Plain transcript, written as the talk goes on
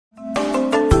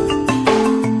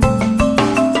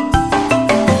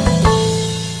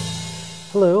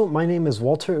My name is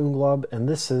Walter Unglaub, and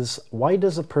this is Why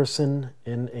Does a Person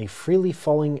in a Freely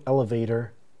Falling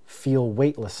Elevator Feel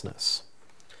Weightlessness?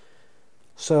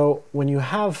 So when you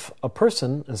have a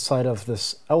person inside of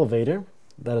this elevator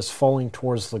that is falling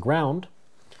towards the ground,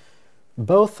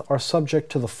 both are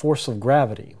subject to the force of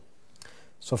gravity.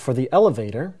 So for the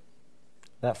elevator,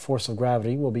 that force of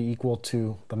gravity will be equal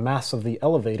to the mass of the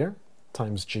elevator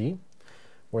times g,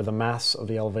 where the mass of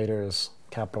the elevator is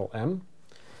capital M.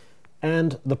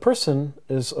 And the person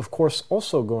is, of course,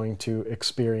 also going to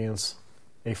experience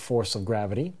a force of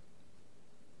gravity,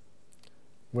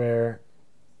 where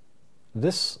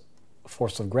this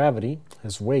force of gravity,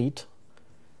 his weight,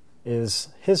 is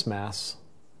his mass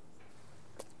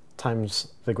times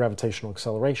the gravitational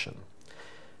acceleration.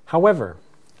 However,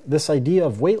 this idea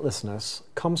of weightlessness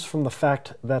comes from the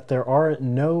fact that there are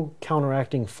no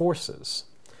counteracting forces.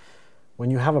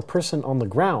 When you have a person on the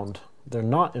ground, they're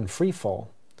not in free fall.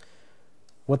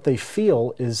 What they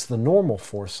feel is the normal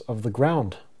force of the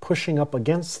ground pushing up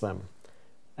against them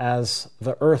as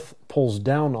the earth pulls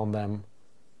down on them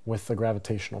with the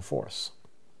gravitational force.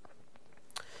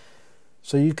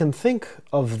 So you can think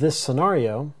of this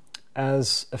scenario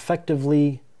as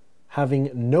effectively having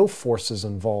no forces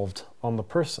involved on the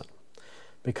person,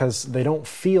 because they don't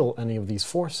feel any of these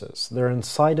forces. They're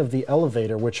inside of the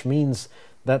elevator, which means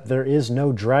that there is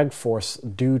no drag force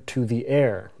due to the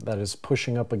air that is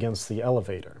pushing up against the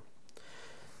elevator.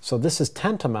 So this is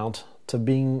tantamount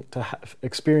to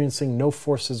experiencing no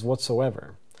forces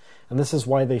whatsoever. And this is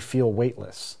why they feel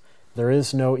weightless. There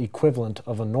is no equivalent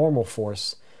of a normal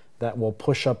force that will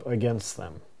push up against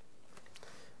them.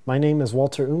 My name is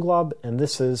Walter Unglaub, and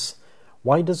this is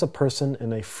Why Does a Person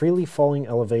in a Freely Falling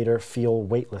Elevator Feel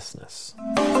Weightlessness?